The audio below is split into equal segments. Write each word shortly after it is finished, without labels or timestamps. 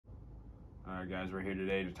Alright guys, we're here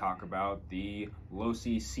today to talk about the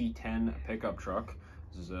Losi C10 pickup truck.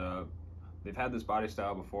 This is they've had this body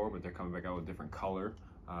style before, but they're coming back out with different color.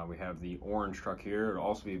 We have the orange truck here. It'll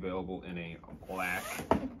also be available in a black.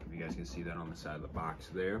 If you guys can see that on the side of the box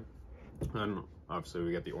there. And obviously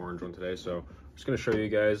we got the orange one today, so I'm just going to show you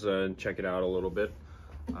guys and check it out a little bit.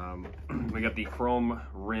 We got the chrome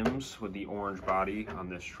rims with the orange body on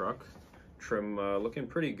this truck. Trim looking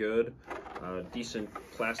pretty good. Decent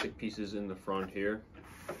plastic pieces in the front here.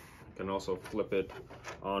 Can also flip it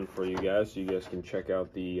on for you guys so you guys can check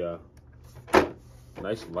out the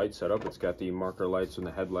nice light setup. It's got the marker lights and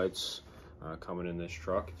the headlights coming in this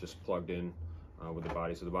truck, just plugged in with the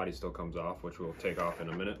body, so the body still comes off, which we'll take off in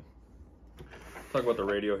a minute. Talk about the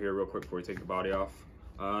radio here real quick before we take the body off.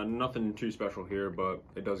 Nothing too special here, but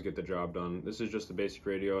it does get the job done. This is just the basic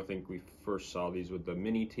radio. I think we first saw these with the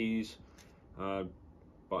mini T's.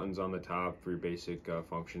 Buttons on the top for your basic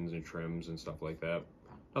functions and trims and stuff like that.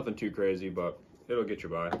 Nothing too crazy, but it'll get you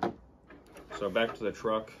by. So back to the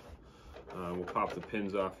truck. We'll pop the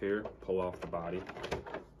pins off here, pull off the body.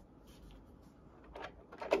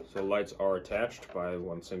 So lights are attached by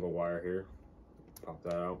one single wire here. Pop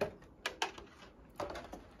that out.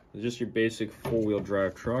 It's just your basic four-wheel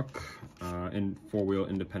drive truck and four-wheel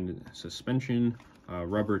independent suspension,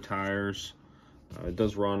 rubber tires. It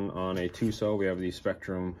does run on a 2-cell. We have the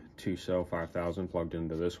Spectrum 2-cell 5000 plugged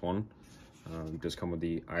into this one. It does come with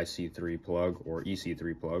the IC3 plug or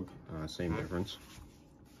EC3 plug, same difference.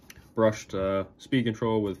 Brushed speed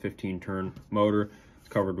control with 15-turn motor. It's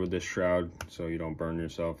covered with this shroud so you don't burn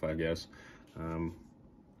yourself, I guess.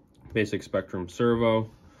 Basic Spectrum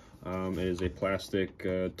servo. It is a plastic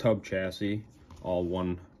tub chassis, all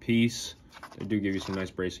one piece. They do give you some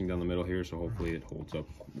nice bracing down the middle here, so hopefully it holds up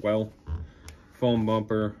well. Foam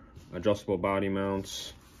bumper, adjustable body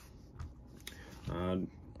mounts.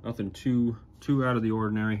 Nothing too out of the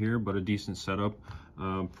ordinary here, but a decent setup.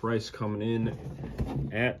 Price coming in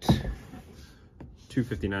at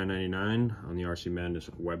 $259.99 on the RC Madness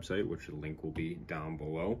website, which the link will be down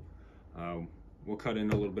below. We'll cut in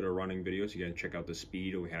a little bit of running videos. You can check out the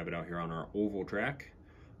speed. We have it out here on our oval track.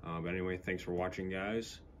 But anyway, thanks for watching,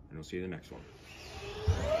 guys, and we'll see you in the next one.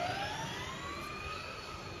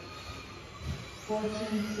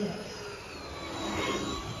 14-6.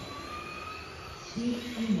 Speed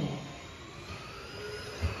email.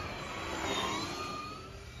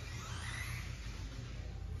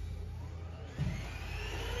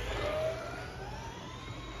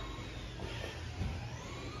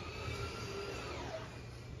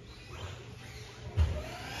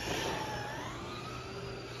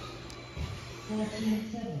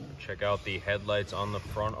 Check out the headlights on the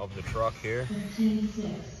front of the truck here. 15-6.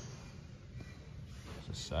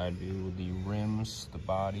 It's a side view with the rims, the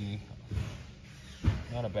body.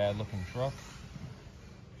 Not a bad looking truck.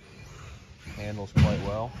 Handles quite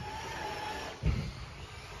well.